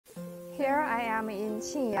Here I am in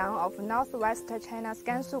Qingyang of northwest China's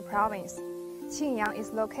Gansu province. Qingyang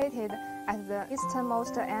is located at the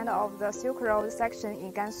easternmost end of the Silk Road section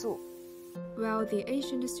in Gansu. While the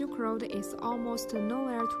ancient Silk Road is almost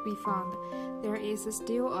nowhere to be found, there is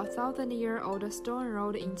still a 1,000-year-old stone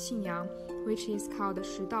road in Qingyang, which is called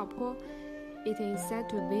Shidaopo. It is said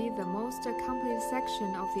to be the most complete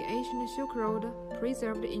section of the ancient Silk Road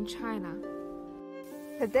preserved in China.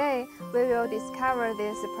 Today, we will discover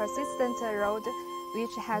this persistent road,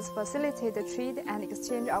 which has facilitated trade and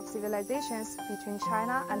exchange of civilizations between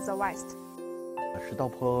China and the West. 石道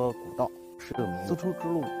坡古道是丝绸之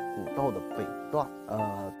路古道的北段，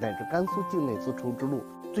乃至甘肃境内丝绸之路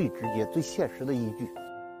最直接、最现实的依据。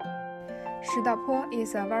 Shidaopo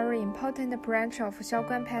is a very important branch of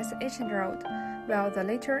Xiaoguan Pass ancient road, while the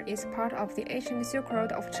latter is part of the ancient Silk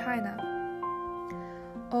Road of China.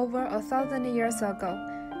 Over 1,000 years ago,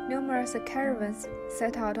 numerous caravans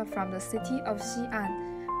set out from the city of Xi'an,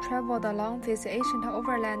 traveled along this ancient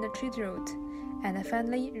overland trade route, and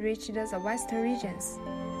finally reached the west regions.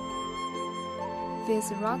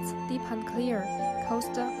 These routes, deep and clear,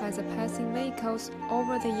 caused by the passing vehicles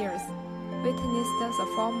over the years, witnessed the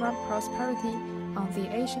former prosperity on the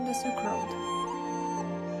ancient Silk Road.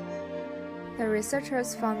 The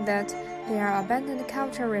researchers found that there are abandoned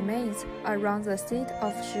cultural remains around the site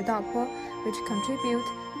of Shidaopo, which contribute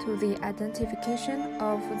to the identification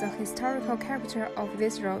of the historical character of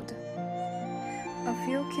this road. A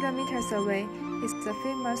few kilometers away is the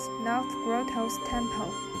famous North Grotto's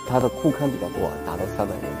temple. 它的库坑比较多，达到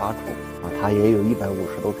308处它也有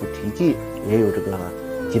150多处题记，也有这个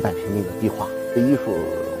几百平米的壁画。艺术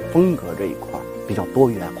风格这一块比较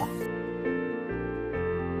多元化。